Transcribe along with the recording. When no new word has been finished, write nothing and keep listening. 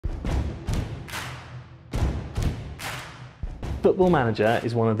Football Manager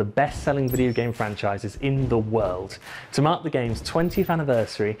is one of the best-selling video game franchises in the world. To mark the game's 20th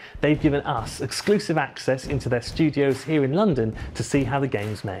anniversary, they've given us exclusive access into their studios here in London to see how the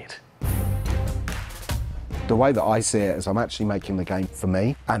game's made. The way that I see it is I'm actually making the game for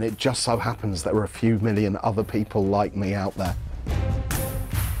me, and it just so happens there are a few million other people like me out there.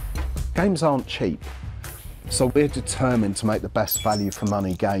 Games aren't cheap, so we're determined to make the best value for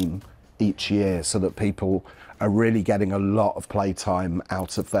money game each year so that people are really getting a lot of playtime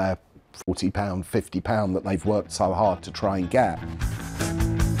out of their £40, £50 that they've worked so hard to try and get.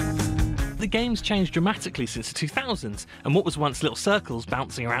 The game's changed dramatically since the 2000s, and what was once little circles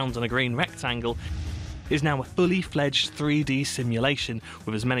bouncing around on a green rectangle is now a fully fledged 3D simulation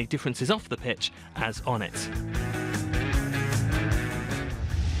with as many differences off the pitch as on it.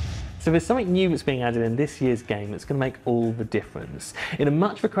 So there's something new that's being added in this year's game that's going to make all the difference. In a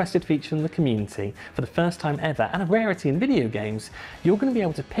much requested feature from the community, for the first time ever, and a rarity in video games, you're going to be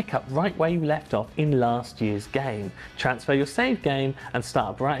able to pick up right where you left off in last year's game, transfer your save game and start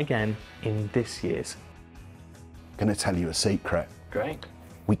up right again in this year's. I'm going to tell you a secret. Great.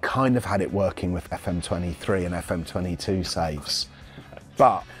 We kind of had it working with FM23 and FM22 saves,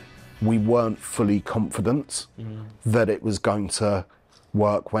 but we weren't fully confident that it was going to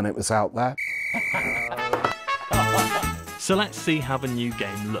work when it was out there. So let's see how the new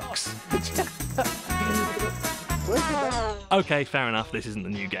game looks. Okay, fair enough, this isn't the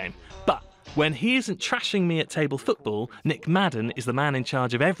new game. But when he isn't trashing me at table football, Nick Madden is the man in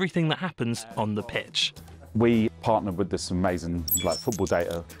charge of everything that happens on the pitch. We partnered with this amazing football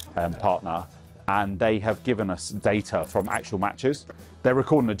data partner, and they have given us data from actual matches. They're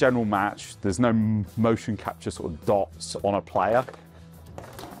recording a general match. There's no motion capture sort of dots on a player.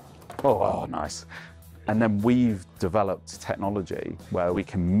 Oh, nice. And then we've developed technology where we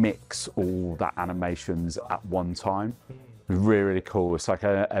can mix all that animations at one time. Really, really cool. It's like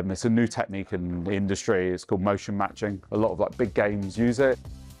it's a new technique in the industry. It's called motion matching. A lot of big games use it.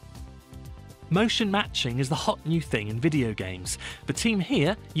 Motion matching is the hot new thing in video games. The team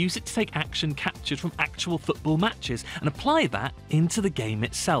here use it to take action captured from actual football matches and apply that into the game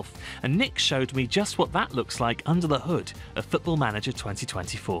itself. And Nick showed me just what that looks like under the hood of Football Manager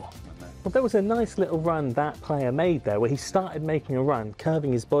 2024. Well, there was a nice little run that player made there, where he started making a run,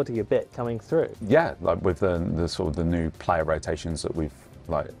 curving his body a bit coming through. Yeah, with the sort of the new player rotations that we've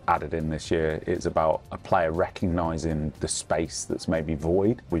added in this year, it's about a player recognising the space that's maybe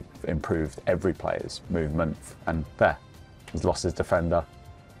void. We've improved every player's movement, and there, he's lost his defender,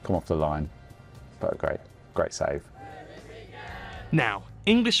 come off the line, but a great save. Now,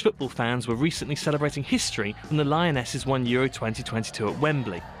 English football fans were recently celebrating history when the Lionesses won Euro 2022 at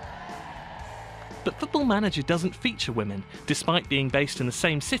Wembley. But Football Manager doesn't feature women, despite being based in the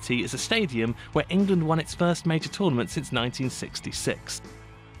same city as a stadium where England won its first major tournament since 1966.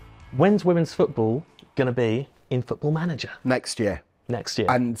 When's women's football going to be in Football Manager? Next year. Next year.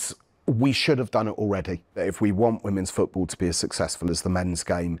 And we should have done it already. If we want women's football to be as successful as the men's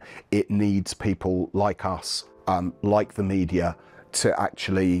game, it needs people like us, like the media, to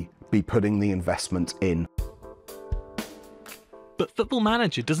actually be putting the investment in. But Football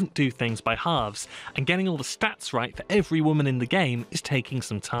Manager doesn't do things by halves, and getting all the stats right for every woman in the game is taking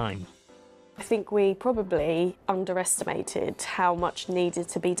some time. I think we probably underestimated how much needed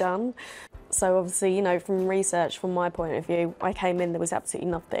to be done. So obviously, you know, from research, from my point of view, I came in, there was absolutely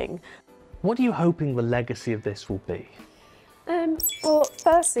nothing. What are you hoping the legacy of this will be? Well,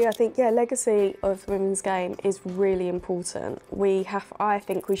 firstly, I think, legacy of the women's game is really important. I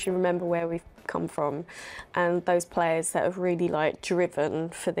think we should remember where we've come from, and those players that have really driven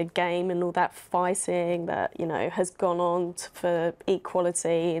for the game and all that fighting that, you know, has gone on for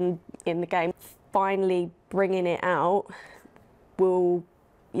equality in the game. Finally bringing it out will,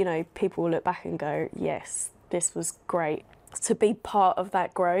 you know, people will look back and go, yes, this was great. To be part of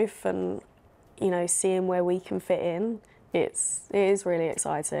that growth and, you know, seeing where we can fit in, it is really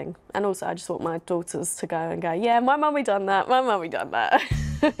exciting. And also I just want my daughters to go and go, yeah, my mummy done that, my mummy done that.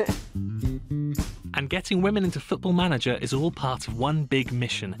 And getting women into Football Manager is all part of one big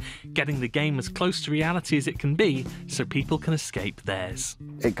mission, getting the game as close to reality as it can be so people can escape theirs.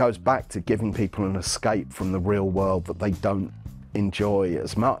 It goes back to giving people an escape from the real world that they don't enjoy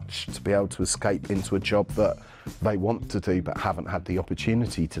as much, to be able to escape into a job that they want to do but haven't had the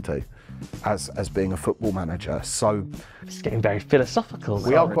opportunity to do as being a football manager. So it's getting very philosophical.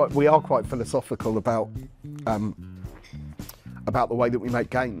 We are quite philosophical about the way that we make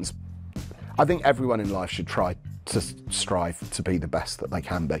games. I think everyone in life should try to strive to be the best that they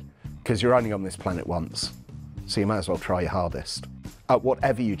can be, because you're only on this planet once, so you may as well try your hardest at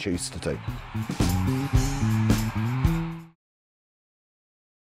whatever you choose to do.